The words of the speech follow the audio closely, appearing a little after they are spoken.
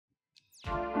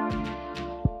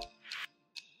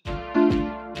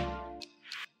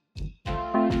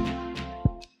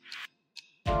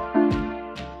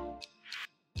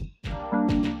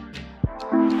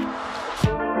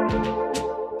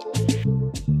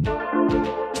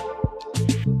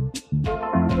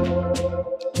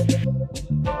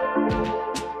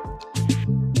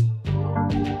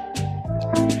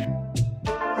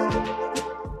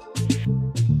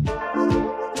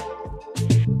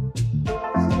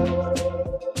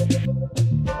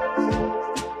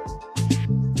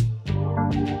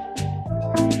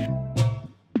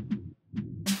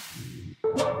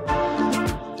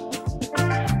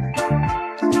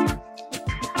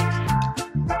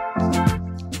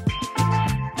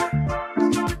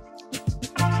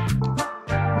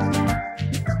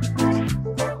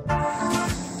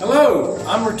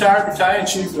I'm retired Battalion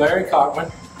Chief Larry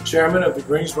Cockman, Chairman of the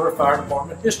Greensboro Fire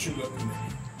Department History Book Committee.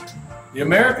 The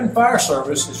American Fire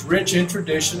Service is rich in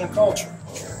tradition and culture.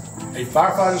 A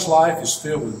firefighter's life is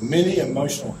filled with many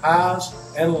emotional highs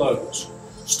and lows.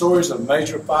 Stories of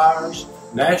major fires,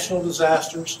 national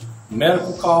disasters,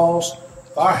 medical calls,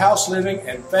 firehouse living,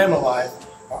 and family life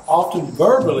are often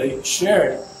verbally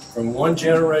shared from one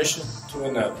generation to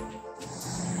another.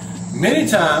 Many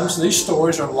times these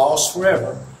stories are lost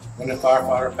forever when a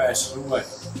firefighter passes away.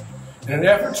 In an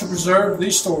effort to preserve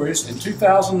these stories, in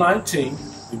 2019,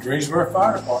 the Greensboro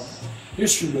Fire Department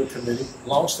History Book Committee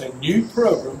launched a new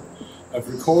program of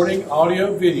recording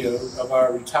audio-video of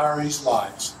our retirees'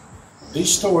 lives.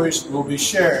 These stories will be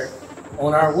shared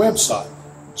on our website,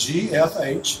 gfhbc.org.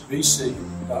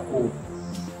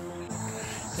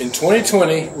 In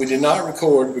 2020, we did not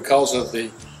record because of the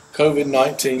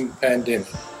COVID-19 pandemic.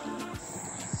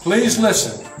 Please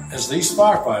listen as these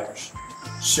firefighters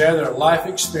share their life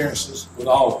experiences with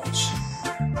all of us.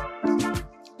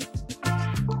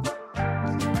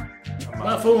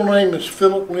 My full name is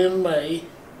Philip Lynn May.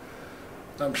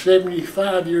 I'm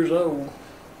 75 years old,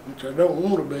 which I don't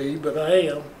want to be, but I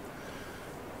am.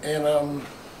 And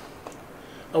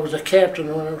I was a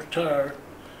captain when I retired,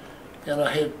 and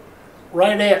I had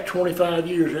right at 25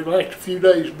 years. It lacked a few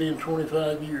days being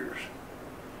 25 years.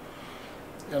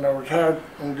 And I retired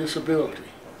on disability.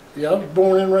 Yeah, I was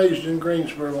born and raised in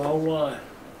Greensboro my whole life.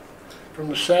 From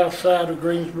the south side of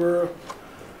Greensboro.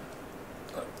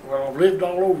 Well, I've lived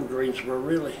all over Greensboro,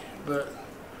 really, but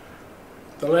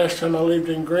the last time I lived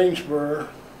in Greensboro,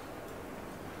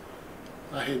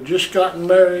 I had just gotten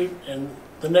married, and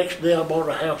the next day I bought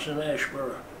a house in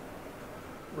Asheboro.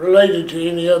 Related to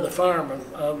any other fireman,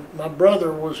 my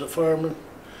brother was a fireman,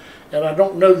 and I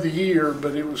don't know the year,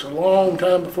 but it was a long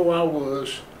time before I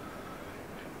was.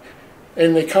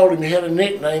 And they called him, he had a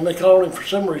nickname, they called him, for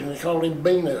some reason, they called him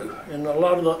Beano. And a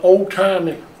lot of the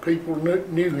old-timey people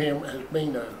knew him as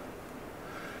Beano.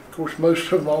 Of course,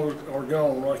 most of them are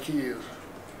gone like he is.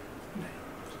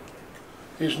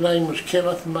 His name was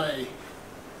Kenneth May.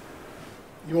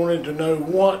 You wanted to know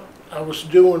what I was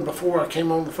doing before I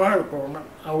came on the fire department.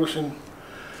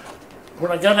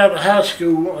 When I got out of high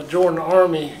school, I joined the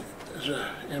Army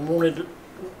and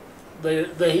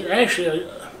they actually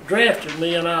drafted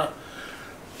me, and I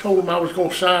told them I was going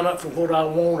to sign up for what I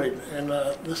wanted, and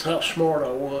this is how smart I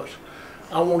was.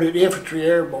 I wanted infantry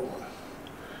airborne,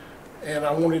 and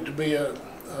I wanted to be a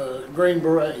Green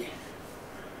Beret.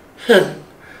 I'm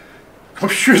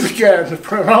sure the guy in the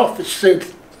front office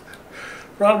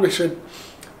probably said,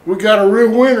 "We got a real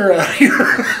winner out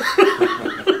here."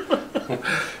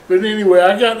 But anyway,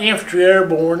 I got infantry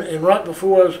airborne, and right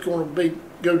before I was going to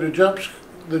go to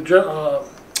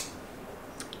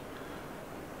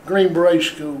Green Beret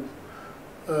School,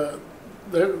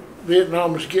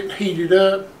 Vietnam was getting heated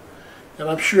up, and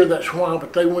I'm sure that's why,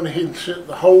 but they went ahead and sent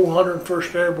the whole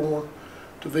 101st Airborne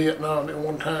to Vietnam at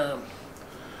one time.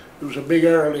 It was a big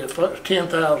airlift,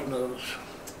 10,000 of us.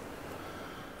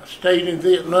 I stayed in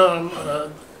Vietnam.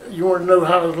 You want to know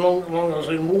how long I was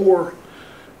in war?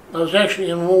 I was actually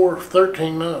in war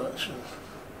 13 months.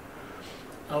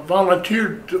 I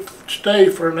volunteered to stay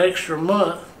for an extra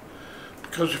month,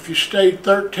 because if you stayed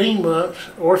 13 months,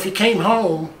 or if you came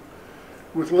home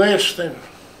with less than,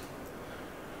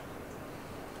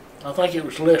 I think it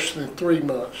was less than 3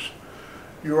 months,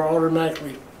 you were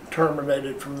automatically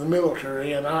terminated from the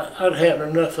military, and I'd had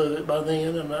enough of it by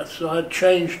then, and so I'd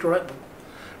changed right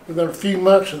within a few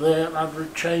months of that.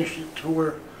 I'd changed it to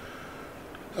where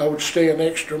I would stay an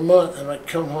extra month, and I'd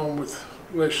come home with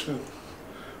less than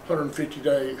 150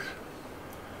 days.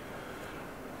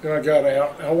 Then I got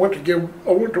out. I went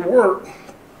to work.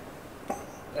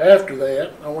 After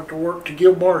that, I went to work at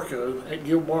Gilbarco,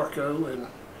 and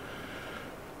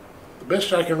the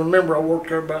best I can remember, I worked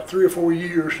there about 3 or 4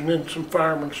 years, and then some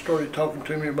firemen started talking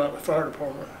to me about the fire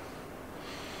department.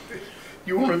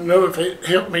 You want to know if it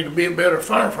helped me to be a better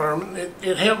firefireman?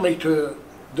 It helped me to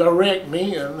direct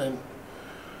men,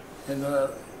 and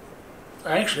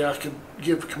actually I could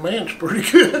give commands pretty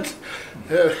good.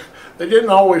 They didn't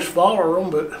always follow them,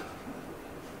 but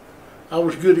I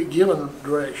was good at giving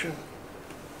direction.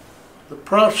 The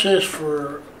process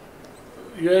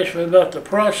you asked me about the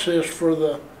process for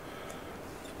the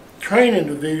training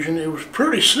division. It was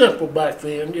pretty simple back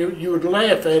then. You would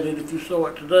laugh at it if you saw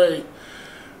it today.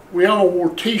 We all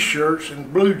wore t-shirts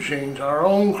and blue jeans, our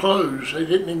own clothes. They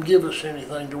didn't even give us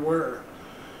anything to wear.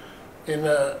 And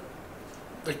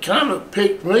they kind of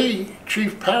picked me.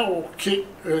 Chief Powell, he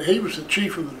was the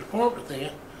chief of the department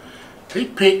then. He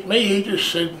picked me. He just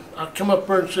said, I come up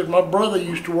there and said, "My brother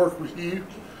used to work with you,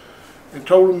 and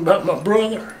told him about my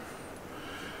brother.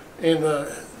 And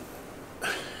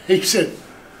he said,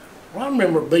 well, I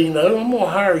remember Beano, I'm going to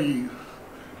hire you.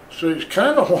 So it's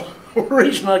kind of the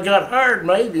reason I got hired,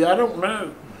 maybe, I don't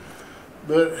know.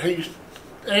 But he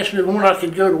asked me when I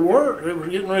could go to work. They were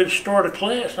getting ready to start a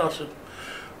class, and I said,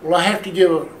 well, I have to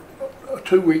give a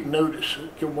 2-week notice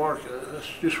at Gilbarco. That's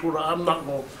just what I'm not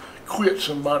going to quit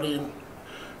somebody and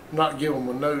not give them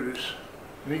a notice.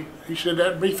 And he said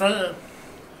that'd be fine.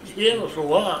 Yeah, it was a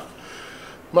lot.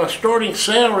 My starting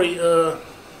salary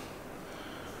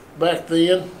back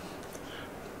then,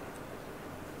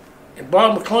 and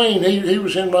Bob McLean, he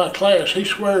was in my class. He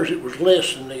swears it was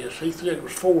less than this. He said it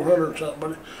was $400 something,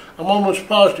 but I'm almost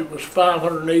positive it was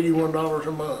 $581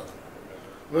 a month.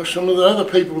 Well, some of the other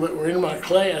people that were in my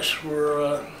class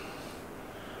were,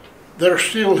 they're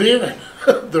still living.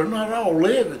 They're not all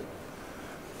living.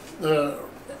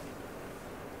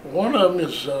 One of them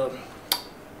is,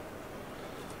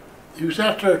 he was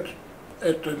out there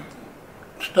at the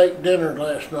steak dinner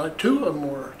last night. 2 of them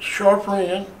were Sharp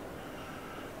Wren,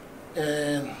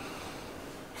 and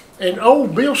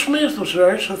old Bill Smith was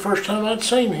there. It's the first time I'd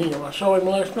seen him. I saw him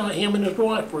last night. Him and his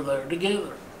wife were there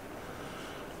together.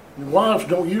 And wives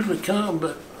don't usually come,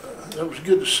 but that was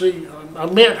good to see. I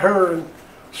met her and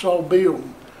saw Bill.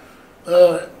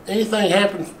 Anything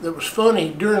happened that was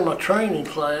funny during my training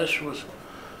class was,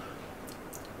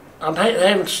 I'm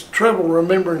having trouble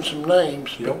remembering some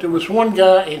names, but there was one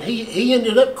guy, and he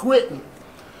ended up quitting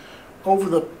over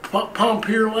the Palm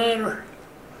Pier ladder.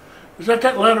 Is that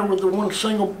ladder with the one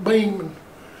single beam? And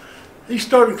he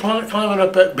started climbing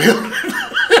up that building,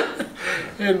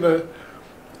 and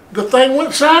the thing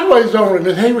went sideways on him,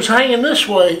 and he was hanging this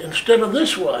way instead of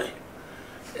this way.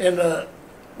 And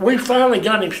we finally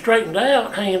got him straightened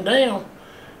out, hanging down,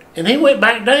 and he went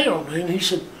back down, and he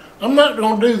said, I'm not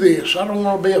going to do this. I don't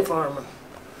want to be a fireman.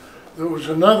 There was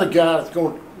another guy that's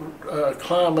going to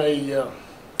climb a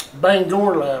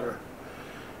Bangor ladder.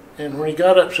 And when he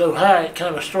got up so high, it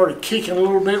kind of started kicking a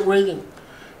little bit with him.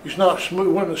 He's not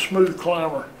smooth, wasn't a smooth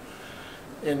climber.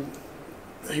 And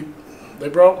they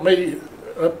brought me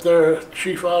up there,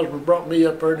 Chief Osborne brought me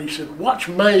up there, and he said, watch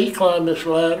May climb this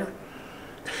ladder.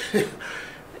 And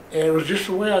it was just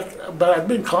the way but I'd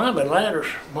been climbing ladders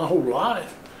my whole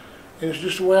life. And it's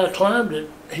just the way I climbed it.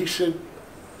 He said,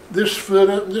 this foot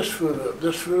up, and this foot up,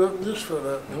 this foot up, and this foot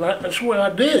up. And that's the way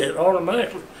I did it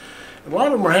automatically. And a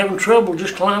lot of them are having trouble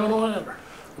just climbing a ladder.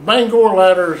 The Bangor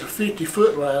ladder is a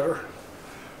 50-foot ladder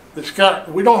that's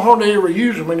got, we don't hardly ever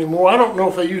use them anymore. I don't know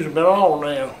if they use them at all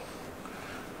now.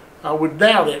 I would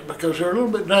doubt it because they're a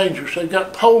little bit dangerous. They've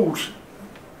got poles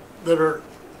that are,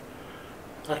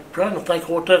 I'm trying to think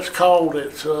what that's called.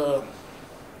 It's,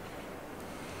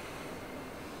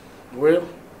 well,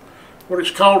 what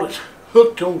it's called is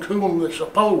hooked onto them. That's a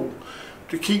pole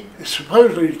to keep,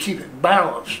 supposedly to keep it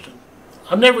balanced.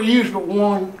 I never used but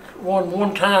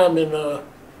one time in a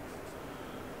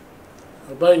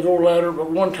Bangor ladder, but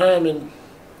one time in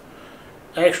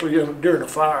actually during a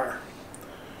fire.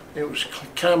 It was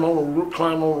climb on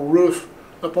a roof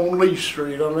up on Lee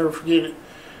Street. I'll never forget it.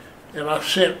 And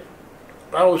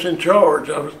I was in charge.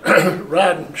 I was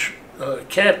riding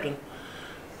captain.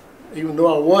 Even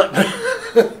though I wasn't,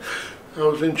 I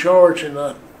was in charge, and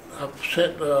I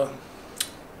sent,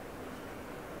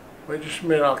 wait just a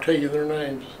minute, I'll tell you their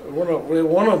names. One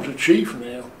of them's a chief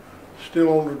now,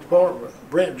 still on the department,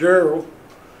 Brent Gerald.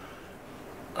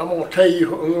 I'm going to tell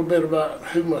you a little bit about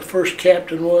who my first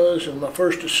captain was and my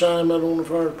first assignment on the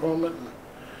fire department.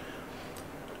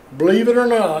 Believe it or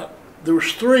not, there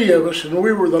was 3 of us, and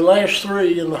we were the last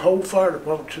 3 in the whole fire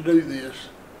department to do this.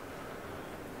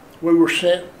 We were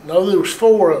sent, no, there was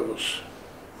 4 of us.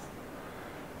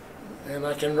 And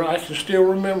I can still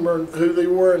remember who they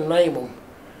were and name them.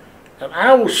 And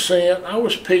I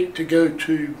was picked to go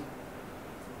to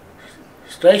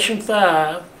Station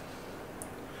 5,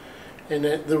 and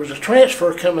there was a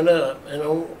transfer coming up, and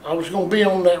I was going to be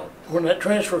on that, when that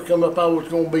transfer come up, I was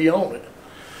going to be on it.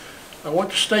 I went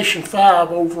to Station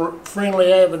 5 over at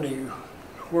Friendly Avenue,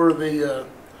 where the,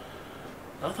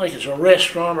 I think it's a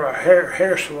restaurant or a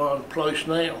hair salon place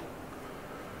now.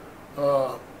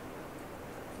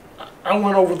 I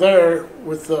went over there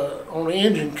with on the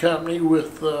engine company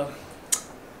with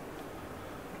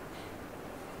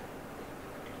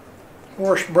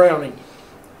Horace Browning.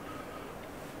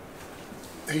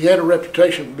 He had a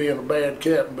reputation of being a bad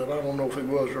captain, but I don't know if he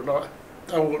was or not.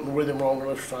 I wasn't with him long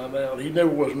enough to find out. He never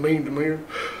was mean to me or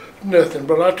nothing.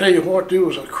 But I tell you what, there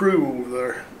was a crew over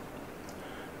there.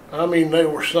 I mean, they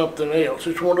were something else.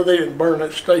 It's one of they didn't burn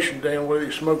that station down where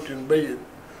they smoked in bed.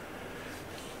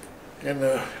 And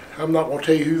I'm not going to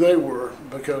tell you who they were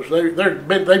because they've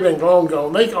been long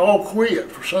gone. They all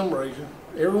quit for some reason.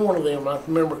 Every one of them I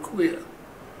remember quit.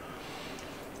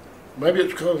 Maybe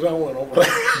it's because I went over there.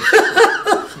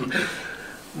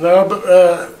 No, but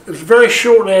it was very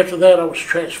short after that I was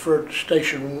transferred to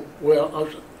station. Well,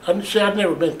 I'd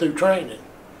never been through training.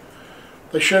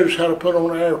 They showed us how to put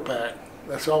on an air pack.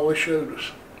 That's all they showed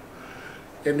us.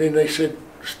 And then they said,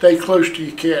 stay close to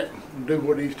your captain and do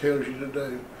what he tells you to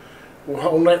do. Well,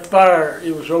 on that fire,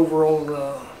 it was over on,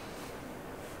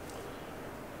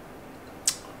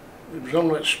 it was on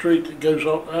that street that goes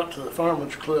out to the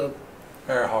Fireman's Club.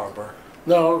 Air Harbor.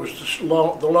 No, it was the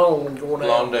long one going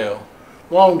out. Lawndale.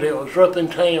 Lawndale. It was up in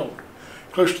town,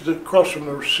 close to across from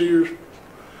the Sears,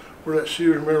 where that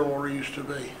Sears Mineral used to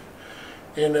be.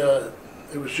 And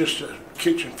it was just a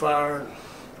kitchen fire. And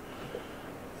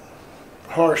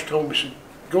Horace told me, he said,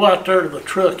 go out there to the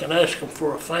truck and ask them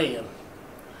for a fan.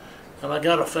 And I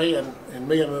got a fan, and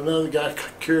me and another guy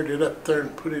carried it up there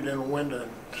and put it in the window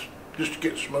just to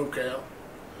get smoke out.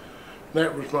 And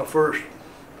that was my first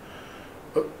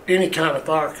any kind of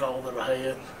fire call that I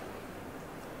had.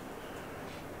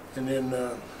 And then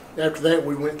after that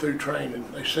we went through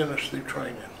training. They sent us through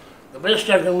training. The best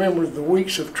I can remember of the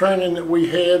weeks of training that we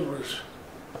had was,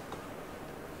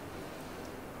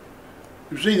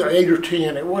 it was either 8 or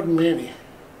 10, it wasn't many.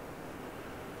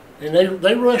 And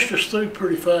they rushed us through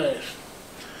pretty fast.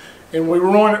 And we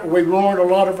wore a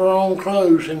lot of our own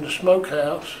clothes in the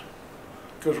smokehouse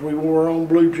because we wore our own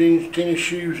blue jeans, tennis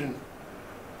shoes, and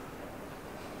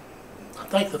I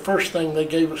think the first thing they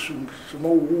gave us some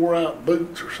old wore out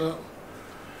boots or something.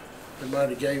 They might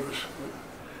have gave us.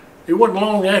 It wasn't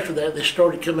long after that they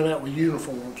started coming out with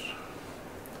uniforms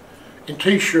and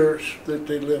t-shirts that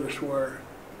they let us wear.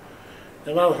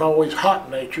 And I was always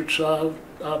hot-natured, so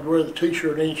I'd wear the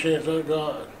t-shirt any chance I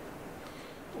got.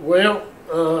 Well,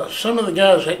 some of the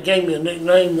guys that gave me a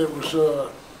nickname that was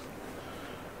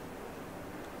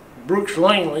Brooks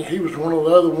Langley. He was one of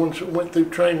the other ones that went through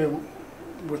training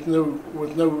with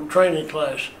no training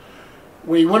class.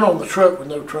 We went on the truck with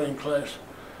no training class.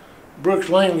 Brooks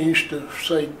Langley used to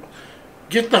say,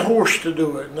 get the horse to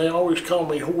do it. And they always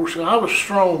called me horse. And I was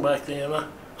strong back then.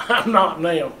 I'm not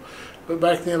now. But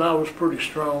back then I was pretty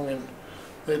strong, and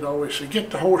they'd always say, get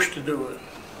the horse to do it.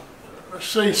 Let's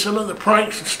see, some of the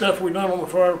pranks and stuff we done on the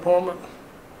fire department.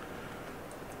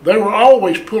 They were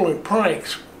always pulling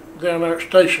pranks down there at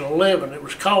Station 11. It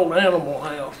was called Animal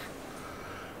House.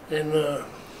 And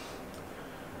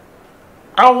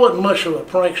I wasn't much of a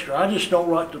prankster. I just don't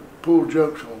like to pull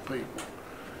jokes on people.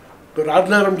 But I'd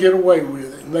let them get away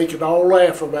with it, and they could all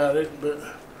laugh about it. But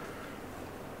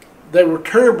they were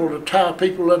terrible to tie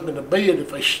people up in the bed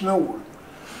if they snored,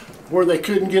 where they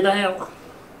couldn't get out.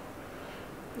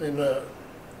 And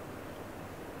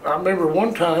I remember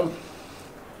one time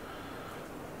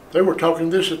they were talking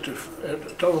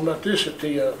about this at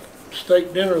the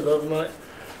steak dinner the other night.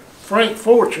 Frank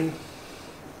Fortune,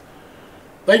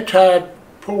 they tied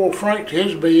poor old Frank to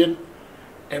his bed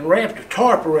and wrapped a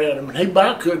tarp around him, and he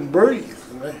about couldn't breathe.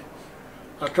 And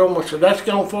I told him, I said, that's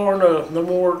gone far enough.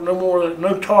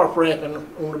 No tarp wrapping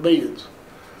on the beds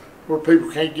where people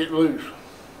can't get loose.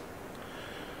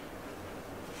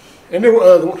 And there were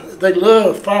other ones. They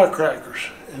loved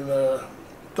firecrackers and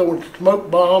throwing smoke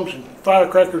bombs and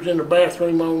firecrackers in the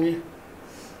bathroom on you.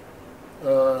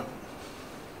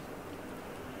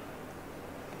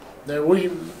 Now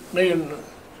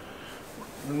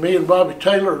me and Bobby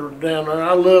Taylor were down there.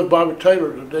 I love Bobby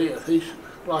Taylor to death. He's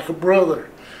like a brother.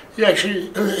 He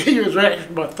was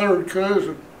actually my third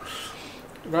cousin,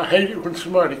 and I hate it when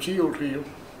somebody killed him.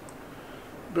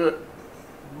 But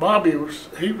Bobby was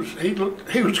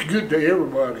good to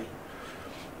everybody.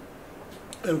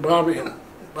 And Bobby and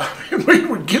we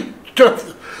would get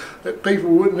stuff that people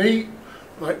wouldn't eat,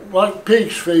 like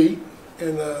pig's feet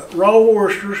and raw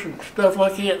oysters and stuff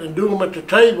like that, and do them at the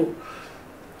table,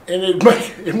 and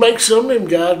it'd make some of them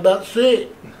guys about sick.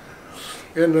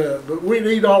 And but we'd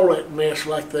eat all that mess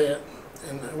like that,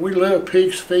 and we love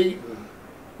pig's feet and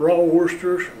raw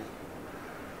oysters. And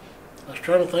I was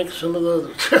trying to think of some of the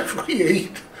other stuff we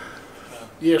eat.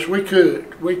 Yes, we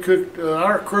cooked. We cooked.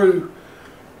 Our crew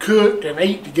cooked and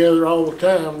ate together all the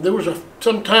time.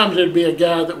 Sometimes there'd be a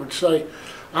guy that would say,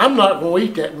 I'm not going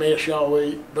to eat that mess y'all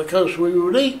eat, because we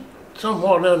would eat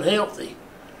somewhat unhealthy.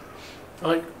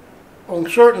 Like on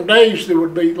certain days there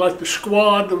would be, like the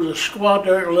squad, there was a squad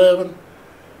there at 11,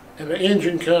 and an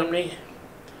engine company,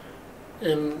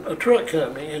 and a truck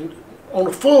company. And on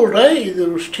a full day there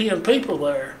was 10 people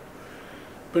there,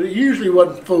 but it usually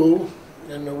wasn't full,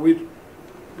 and we'd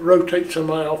rotate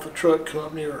somebody off the truck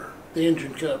company or the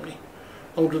engine company.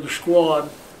 onto the squad.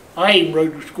 I even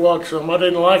rode the squad some. I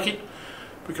didn't like it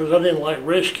because I didn't like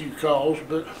rescue calls,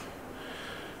 but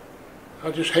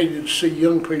I just hated to see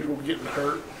young people getting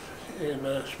hurt, and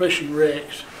especially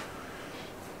wrecks.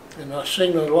 And I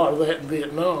seen a lot of that in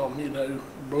Vietnam, you know,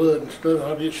 blood and stuff.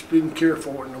 I just didn't care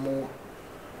for it no more.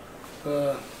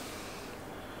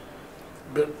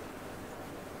 But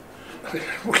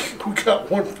we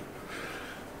got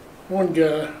one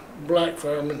guy, black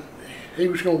fireman. He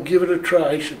was going to give it a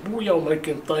try. He said, "Boy, y'all make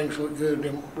them things look good,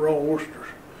 them raw oysters."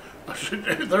 I said,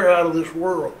 "They're out of this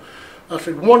world." I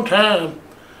said, "One time,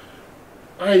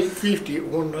 I ate 50 at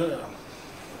one time."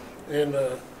 And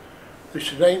he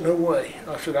said, "Ain't no way."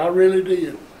 I said, "I really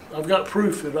did. I've got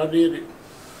proof that I did it.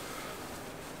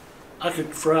 I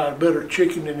could fry a better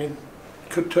chicken than in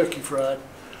Kentucky Fried.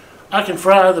 I can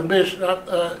fry the best."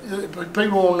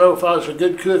 People want to know if I was a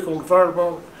good cook on the fire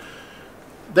department.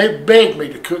 They begged me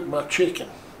to cook my chicken.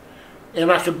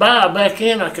 And I could buy, back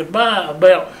then, I could buy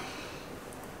about,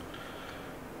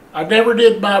 I never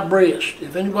did buy breast.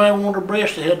 If anybody wanted a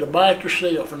breast, they had to buy it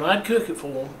themselves, and I'd cook it for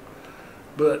them.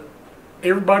 But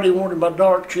everybody wanted my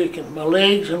dark chicken, my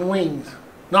legs and wings.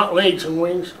 Not legs and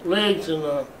wings, legs and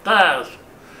thighs.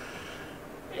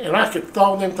 And I could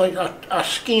thaw them things. I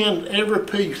skinned every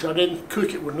piece. I didn't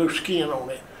cook it with no skin on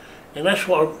it. And that's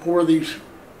where these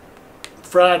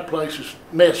fried places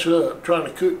mess up, trying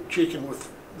to cook chicken with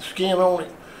the skin on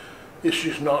it. It's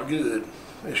just not good.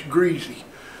 It's greasy.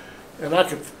 And I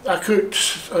cooked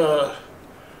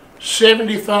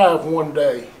 75 one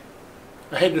day.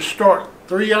 I had to start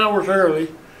 3 hours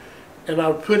early, and I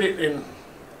would put it in.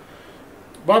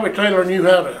 Bobby Taylor knew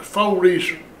how to fold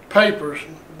these papers,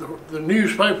 the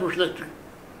newspapers that the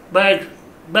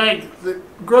bag the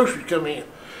groceries come in.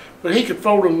 But he could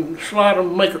fold them, slide them,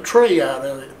 and make a tray out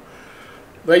of it.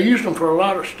 They used them for a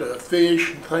lot of stuff,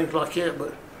 fish and things like that.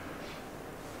 But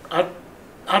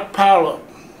I'd pile up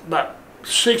about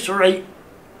 6 or 8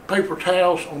 paper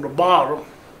towels on the bottom,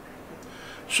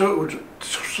 so it would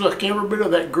suck every bit of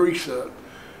that grease up.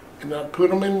 And I'd put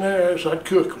them in there as I'd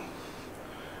cook them.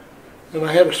 And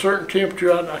I had a certain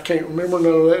temperature. I can't remember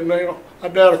none of that now. I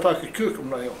doubt if I could cook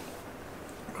them now.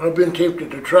 I've been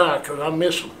tempted to try because I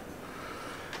miss them.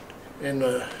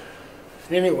 And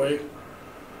anyway,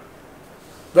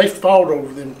 they fought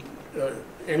over them.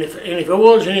 And if there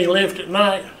was any left at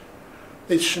night,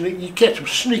 you catch them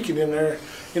sneaking in there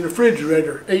in the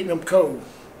refrigerator, eating them cold.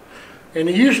 And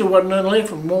there usually wasn't none left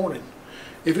from the morning.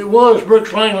 If it was,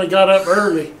 Brooks Langley got up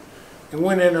early and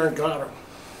went in there and got them.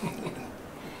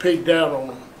 Pigged out on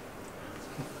them.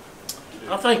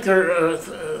 I think they're,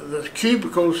 the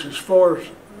cubicles, as far as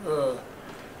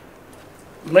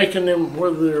making them,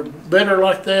 whether they're better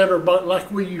like that or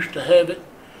like we used to have it,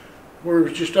 where it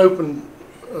was just open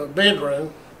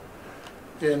bedroom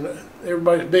and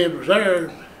everybody's bed was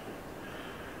there.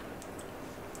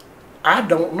 I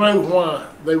don't know why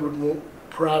they would want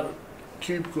private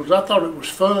cubicles. I thought it was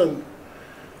fun.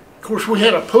 Of course, we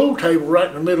had a pool table right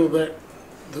in the middle of that,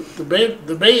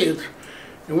 the beds,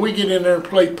 and we get in there and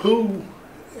play pool,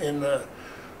 and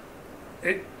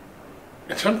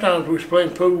sometimes we was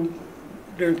playing pool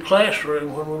during the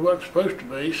classroom when we wasn't supposed to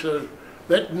be, so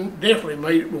that definitely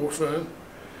made it more fun.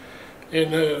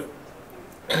 And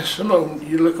some of them,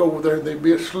 you look over there, they'd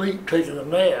be asleep taking a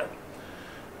nap.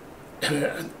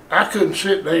 And I couldn't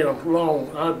sit down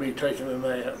long, I'd be taking a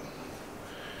nap.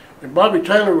 And Bobby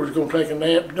Taylor was going to take a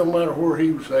nap no matter where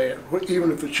he was at.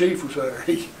 Even if the chief was there,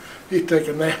 he'd take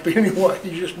a nap anyway.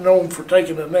 He's just known for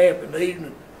taking a nap in the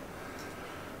evening.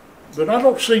 But I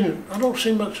don't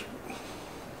see much.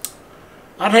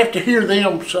 I'd have to hear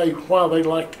them say why they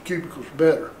like the cubicles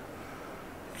better.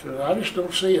 So I just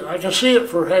don't see it. I can see it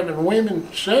for having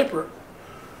women separate,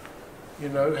 you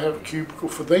know, have a cubicle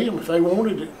for them if they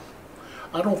wanted it.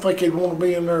 I don't think they'd want to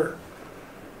be in there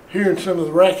hearing some of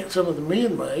the racket some of the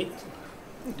men make.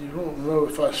 You don't know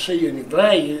if I see any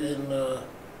value in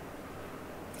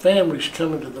families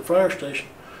coming to the fire station.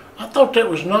 I thought that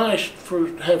was nice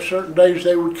to have certain days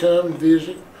they would come and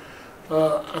visit.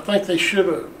 I think they should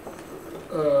have.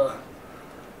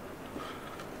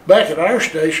 Back at our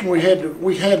station, we had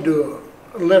to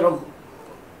let them.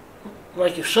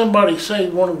 Like if somebody, say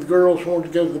one of the girls wanted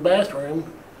to go to the bathroom,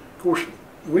 of course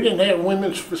we didn't have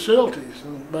women's facilities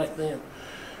back then.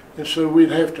 And so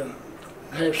we'd have to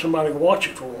have somebody watch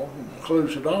it for them and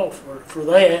close it off. For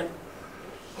that,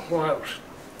 why it was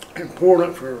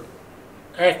important for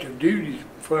active duty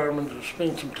firemen to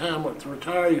spend some time with the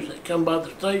retirees that come by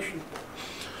the station.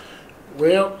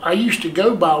 Well, I used to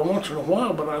go by once in a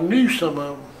while, but I knew some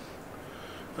of them.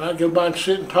 I'd go by and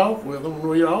sit and talk with them, and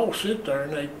we'd all sit there,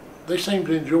 and they seemed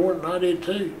to enjoy it, and I did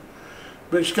too.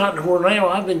 But it's gotten to where now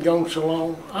I've been gone so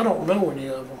long, I don't know any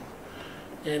of them.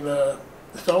 And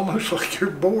it's almost like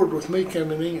you're bored with me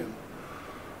coming in.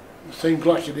 It seems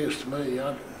like it is to me.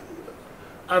 I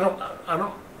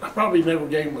probably never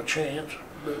gave them a chance,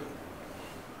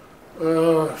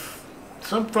 but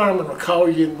some firemen will call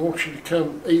you and want you to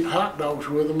come eat hot dogs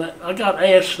with them. I got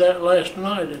asked that last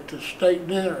night at the state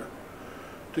dinner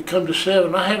to come to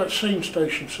 7. I haven't seen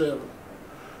Station 7.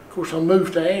 Of course, I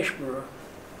moved to Asheboro,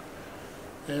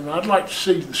 and I'd like to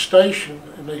see the station.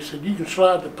 And they said, you can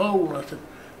slide the pole. And I said,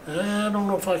 I don't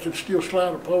know if I can still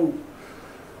slide a pole.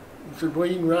 They said, well,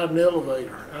 you can ride an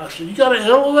elevator. And I said, you got an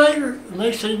elevator? And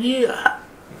they said, yeah.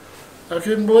 I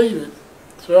couldn't believe it.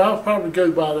 So I'll probably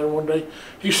go by there one day.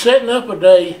 He's setting up a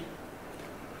day.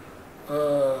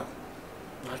 I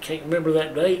can't remember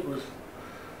that date. It was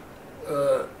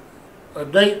a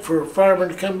date for firemen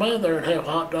to come by there and have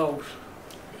hot dogs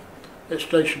at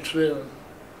Station 7.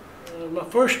 My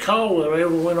first call that I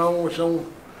ever went on was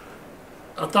on,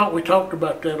 I thought we talked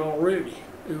about that already.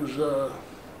 It was the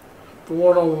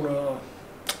one on,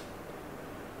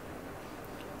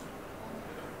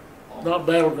 not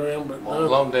Battleground, but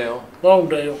Longdale.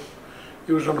 Longdale.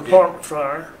 It was an apartment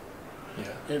fire.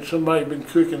 Yeah. And somebody had been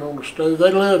cooking on the stove.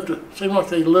 They loved to, seemed like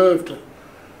they loved to,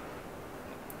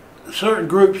 certain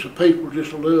groups of people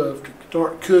just love to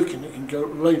start cooking and go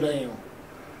lay down.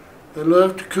 They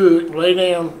love to cook, lay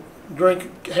down,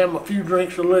 drink, have a few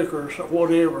drinks of liquor or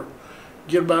whatever,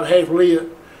 get about half lit,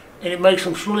 and it makes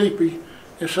them sleepy,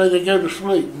 and so they go to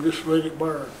sleep and just let it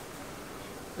burn.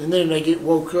 And then they get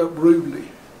woke up rudely.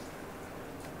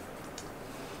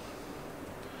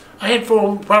 I had for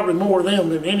them, probably more of them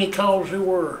than any calls there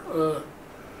were.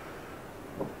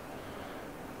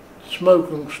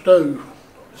 Smoke on the stove.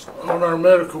 On our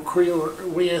medical crew,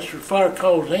 we answered fire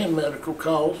calls and medical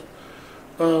calls.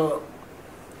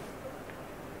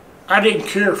 I didn't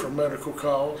care for medical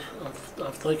calls.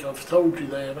 I think I've told you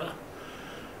that.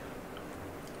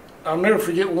 I'll never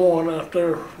forget one out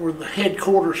there where the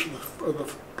headquarters of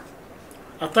the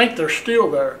I think they're still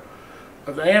there,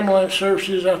 of the ambulance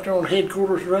services out there on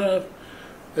Headquarters Drive,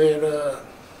 and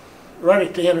right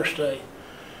at the interstate.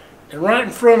 And right in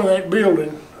front of that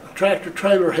building, a tractor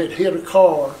trailer had hit a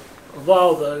car, a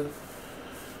Volvo,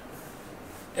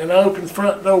 and I opened the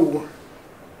front door.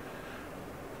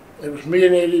 It was me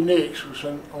and Eddie Nix was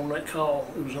on that call.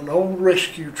 It was an old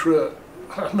rescue truck.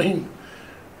 I mean,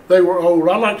 they were old.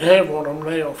 I like to have one of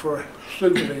them now for a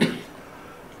souvenir.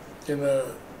 And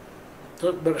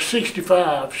but a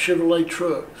 65 Chevrolet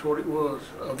truck is what it was,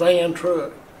 a van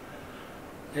truck.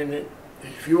 And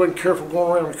if you wasn't careful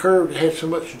going around the curve, it had so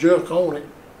much junk on it,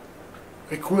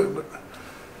 equipment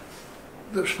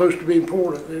that was supposed to be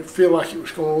important. It'd feel like it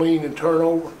was going to lean and turn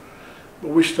over. But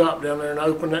we stopped down there and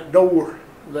opened that door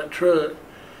of that truck,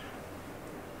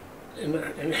 and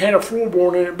it had a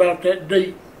floorboard in it about that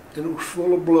deep, and it was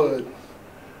full of blood.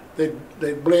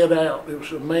 They bled out. There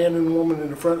was a man and a woman in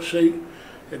the front seat.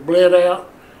 It bled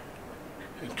out,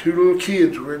 and 2 little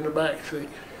kids were in the back seat.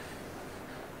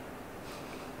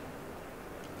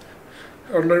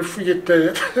 I'll never forget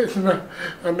that.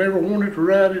 I never wanted to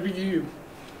ride it again.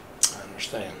 I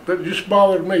understand. But it just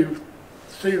bothered me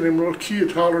seeing them little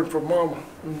kids hollering for mama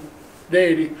and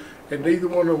daddy, and neither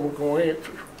one of them were going to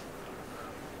answer.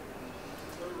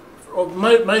 Of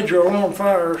major alarm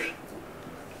fires,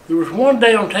 there was one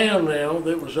downtown now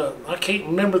that was I can't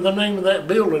remember the name of that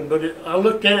building, but I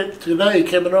looked at it today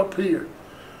coming up here.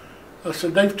 I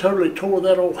said, they've totally tore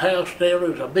that old house down. It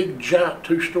was a big, giant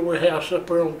 2-story house up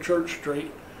there on Church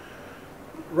Street.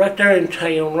 Right there in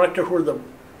town, right there where the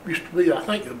used to be, I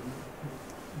think, a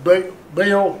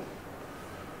Bell,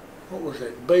 what was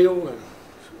that, Bell and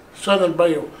Southern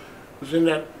Bell was in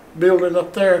that building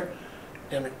up there.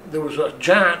 And there was a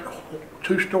giant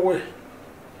 2-story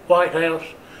White House.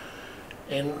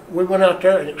 And we went out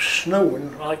there and it was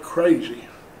snowing like crazy.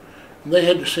 And they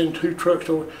had to send 2 trucks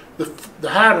over. The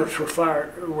hydrants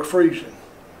were freezing.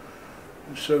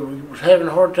 And so we was having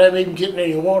a hard time even getting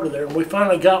any water there. And we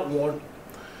finally got one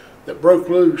that broke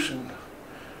loose, and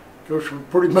of course we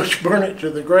pretty much burned it to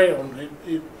the ground.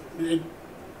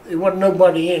 It wasn't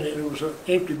nobody in it. It was an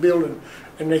empty building,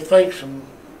 and they think some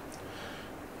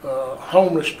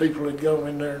homeless people had gone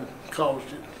in there and caused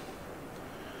it.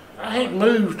 I had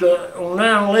moved on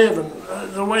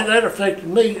 9/11. The way that affected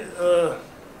me,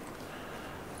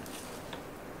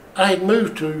 I had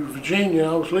moved to Virginia.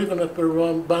 I was living up there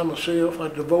by myself. I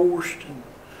divorced and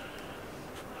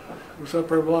was up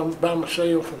there by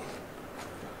myself. And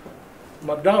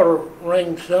my daughter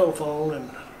rang the cell phone,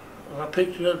 and I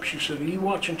picked it up. She said, "Are you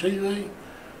watching TV?"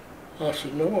 I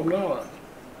said, "No, I'm not."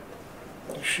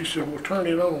 She said, "Well, turn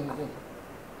it on."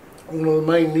 one of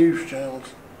the main news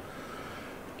channels.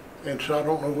 And so I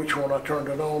don't know which one I turned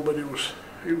it on, but it was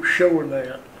showing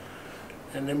that,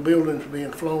 and them buildings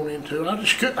being flown into. I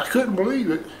couldn't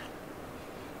believe it.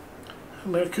 I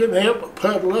mean, I couldn't help but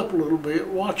puddle up a little bit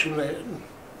watching that. And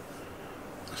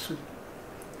I said,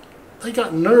 they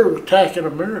got nerve attacking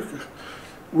America.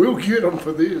 We'll get them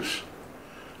for this.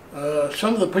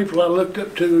 Some of the people I looked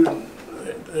up to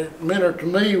that mentored to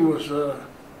me was,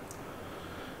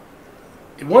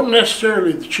 it wasn't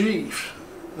necessarily the chiefs.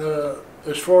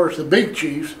 As far as the big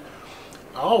chiefs,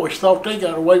 I always thought they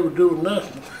got away with doing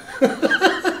nothing.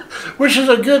 Which is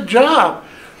a good job.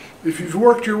 If you've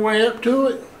worked your way up to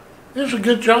it, it's a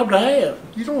good job to have.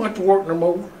 You don't have to work no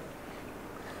more.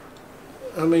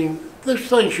 I mean, there's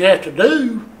things you have to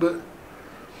do, but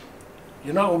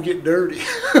you're not going to get dirty.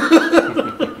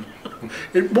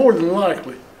 It's more than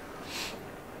likely.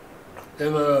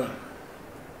 And I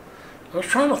was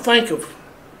trying to think of,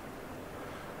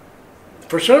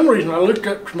 for some reason I looked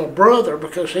up to my brother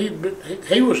because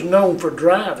he was known for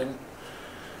driving.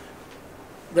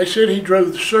 They said he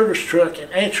drove the service truck and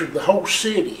answered the whole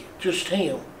city, just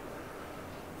him.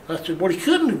 I said, well, he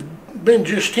couldn't have been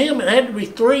just him. It had to be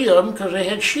 3 of them because they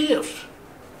had shifts.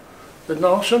 But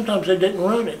no, sometimes they didn't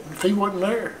run it if he wasn't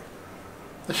there.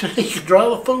 They said he could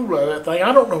drive a fool out of that thing.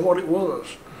 I don't know what it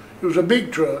was. It was a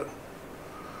big truck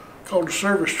called a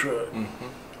service truck. Mm-hmm.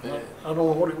 Yeah. I don't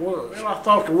know what it was. Well, I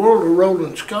thought the world of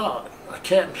Roland Scott,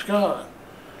 Captain Scott.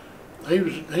 He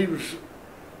was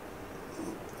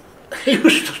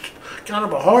just kind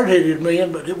of a hard-headed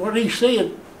man, but what he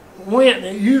said went, and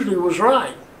it usually was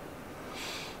right.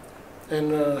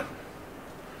 And I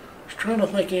was trying to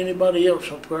think of anybody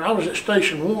else up there. I was at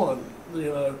Station 1,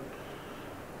 you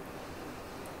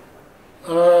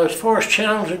know. As far as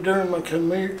challenging during my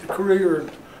career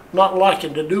and not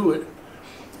liking to do it,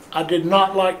 I did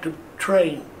not like to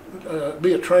train,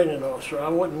 be a training officer. I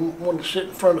wouldn't want to sit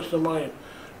in front of somebody and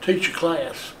teach a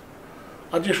class.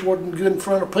 I just wasn't good in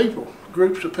front of people,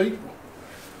 groups of people.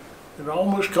 It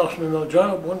almost cost me my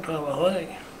job one time, I think,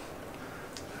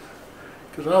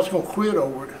 because I was going to quit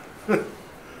over it.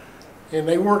 And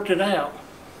they worked it out.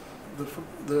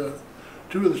 The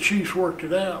 2 of the chiefs worked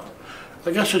it out.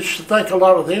 I guess I should thank a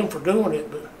lot of them for doing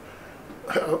it, but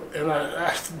and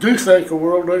I do thank the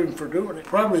world of them for doing it.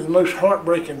 Probably the most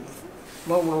heartbreaking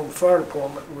moment on the fire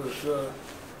department was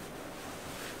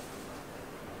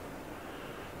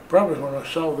probably when I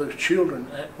saw those children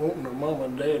wanting their mom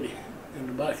and daddy in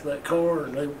the back of that car,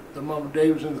 and the mom and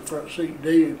daddy was in the front seat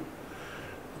dead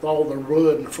with all their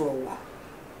blood on the floor.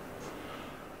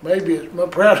 Maybe it's my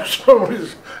proudest moment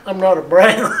is I'm not a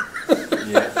bragger.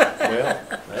 Yeah, well,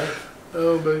 hey.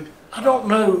 Oh, but I don't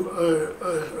know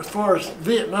as far as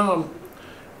Vietnam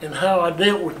and how I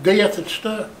dealt with death and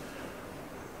stuff.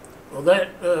 Well, that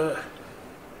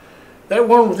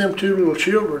one with them 2 little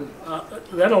children,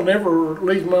 that'll never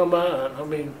leave my mind. I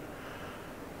mean,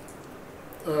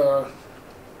 it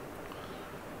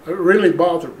really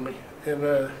bothered me,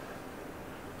 and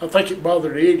I think it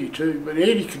bothered Eddie too. But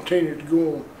Eddie continued to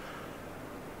go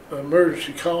on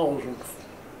emergency calls and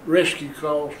rescue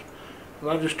calls. And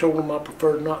I just told him I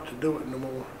preferred not to do it no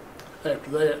more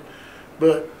after that.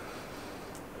 But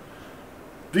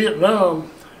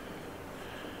Vietnam,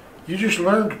 you just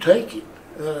learn to take it.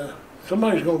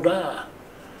 Somebody's going to die.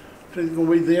 It's either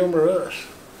going to be them or us.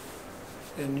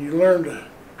 And you learn to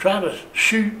try to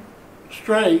shoot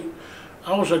straight.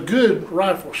 I was a good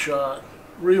rifle shot,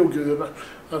 real good.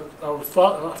 I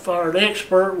fired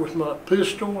expert with my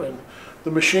pistol and the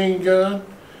machine gun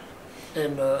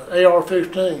and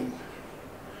AR-15.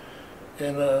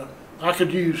 And I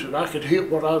could use it. I could hit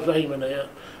what I was aiming at.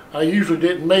 I usually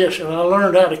didn't miss, and I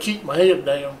learned how to keep my head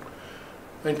down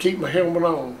and keep my helmet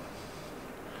on.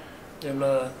 And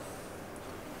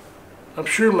I'm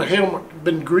sure my helmet had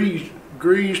been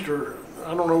greased, or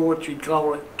I don't know what you'd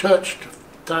call it, touched a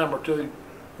time or 2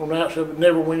 on the outside, but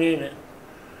never went in it.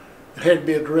 It had to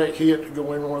be a direct hit to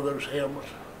go in one of those helmets.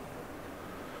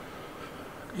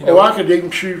 You know, I could even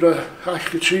shoot a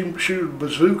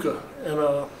bazooka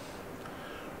and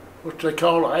what they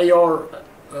call an AR.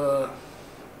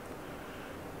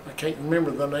 I can't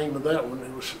remember the name of that one.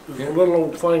 It was a little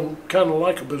old thing, kind of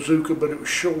like a bazooka, but it was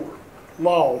short.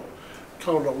 Law,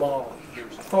 called a law.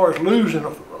 As far as losing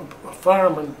a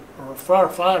fireman or a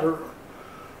firefighter,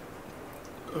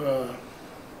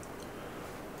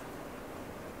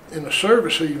 in the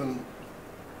service even,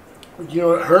 you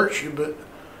know, it hurts you, but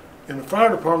in the fire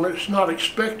department it's not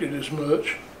expected as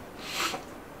much.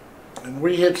 And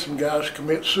we had some guys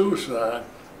commit suicide.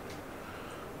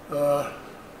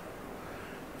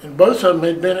 And both of them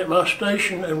had been at my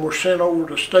station and were sent over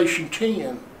to Station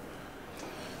 10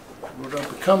 Would I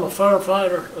become a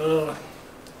firefighter,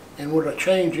 and would I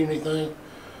change anything?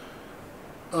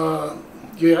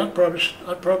 Yeah, I'd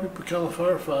probably become a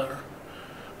firefighter.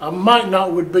 I might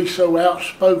not would be so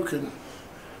outspoken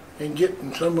and get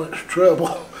in so much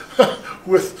trouble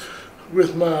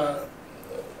with my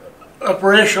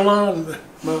upper echelon,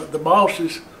 the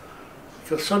bosses,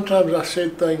 because sometimes I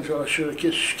said things that I should have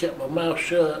just kept my mouth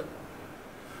shut.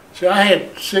 See, I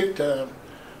had sick time.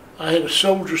 I had a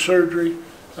shoulder surgery.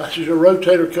 I had a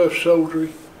rotator cuff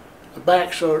surgery, a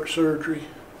back surgery,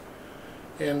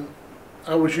 and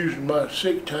I was using my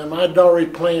sick time. I'd already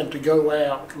planned to go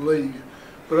out, to leave,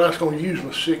 but I was going to use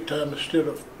my sick time instead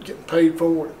of getting paid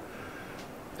for it.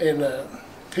 And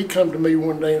he come to me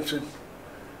one day and said,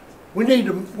 we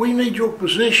need your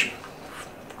position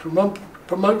to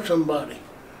promote somebody.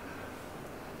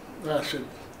 And I said,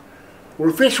 well,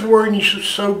 if it's worrying you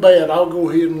so bad, I'll go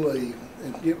ahead and leave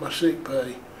and get my sick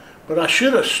pay. But I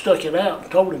should have stuck it out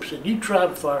and told him, said, you try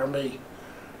to fire me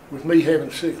with me having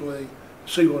sick leave,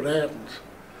 see what happens.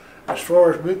 As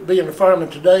far as being a fireman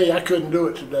today, I couldn't do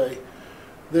it today.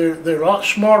 They're a lot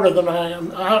smarter than I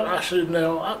am. I said,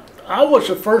 now, I was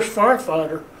the first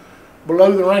firefighter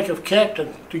below the rank of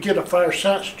captain to get a fire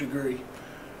science degree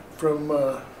from,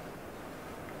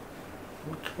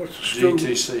 what's the school?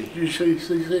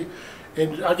 GTC.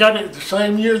 And I got it the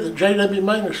same year that J.W.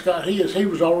 Magnus got his. He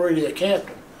was already a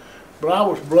captain. But I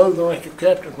was below the rank of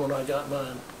captain when I got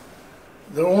mine.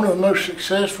 One of the most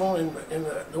successful, and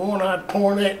the one I'd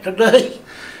point at today,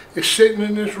 is sitting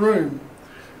in this room.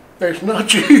 It's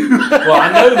not you. Well,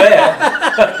 I know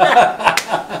that.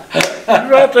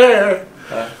 He's right there.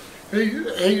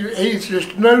 He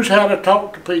just knows how to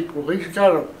talk to people. He's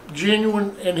got a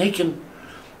genuine, and he can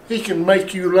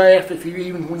make you laugh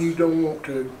even when you don't want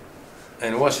to.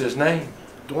 And what's his name?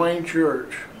 Dwayne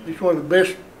Church. He's one of the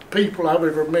best people I've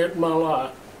ever met in my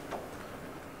life.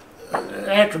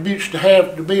 Attributes to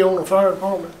have to be on the fire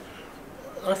department.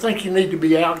 I think you need to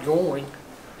be outgoing.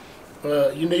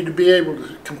 You need to be able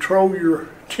to control your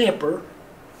temper.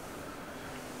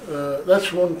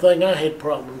 That's one thing I had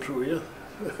problems with.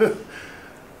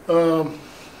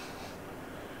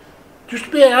 Just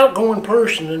be an outgoing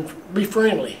person and be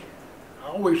friendly.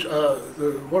 Always,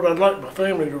 what I'd like my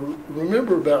family to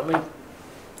remember about me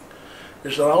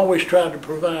is I always tried to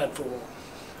provide for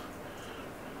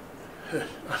them.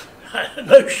 I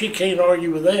know she can't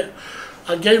argue with that.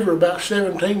 I gave her about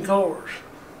 17 cars.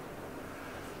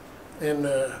 And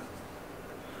I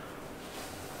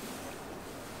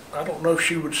don't know if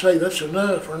she would say that's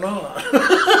enough or not.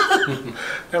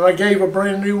 And I gave a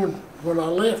brand new one when I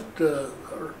left to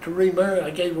remarry.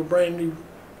 I gave a brand new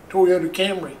Toyota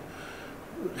Camry.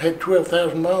 It had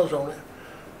 12,000 miles on it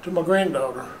to my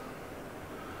granddaughter.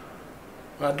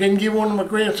 I didn't give one to my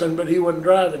grandson, but he wasn't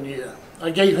driving yet.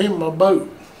 I gave him my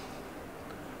boat,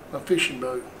 my fishing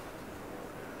boat.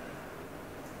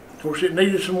 Of course, it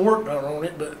needed some work done on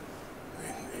it,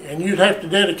 and you'd have to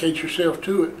dedicate yourself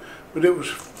to it. But it was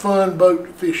a fun boat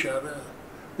to fish out of,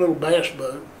 a little bass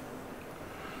boat.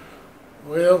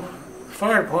 Well, the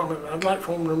fire department, I'd like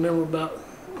for them to remember about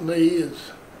me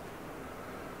is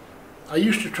I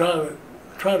used to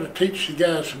try to teach the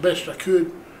guys the best I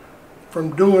could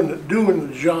from doing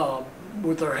the job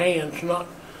with their hands, not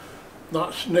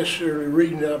necessarily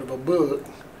reading out of a book.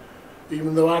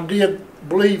 Even though I did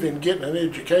believe in getting an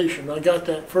education, I got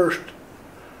that first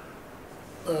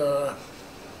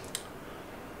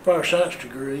fire science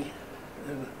degree,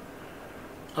 and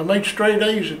I made straight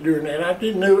A's during that. I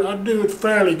didn't know I'd do it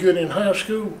fairly good in high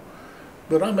school,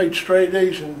 but I made straight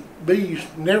A's and B's,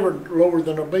 never lower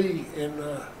than a B, and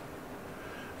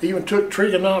even took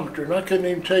trigonometry, and I couldn't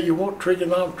even tell you what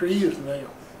trigonometry is now,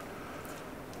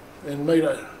 and made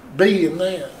a B in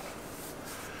that.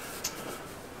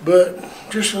 But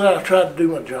just that I tried to do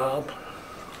my job.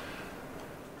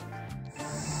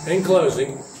 In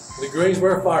closing, the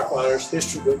Greensboro Firefighters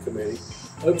History Book Committee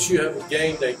hopes you have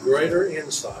gained a greater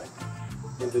insight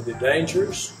into the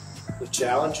dangers, the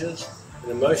challenges,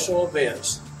 and emotional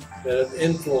events that have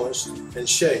influenced and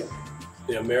shaped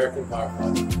the American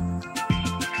firefighter.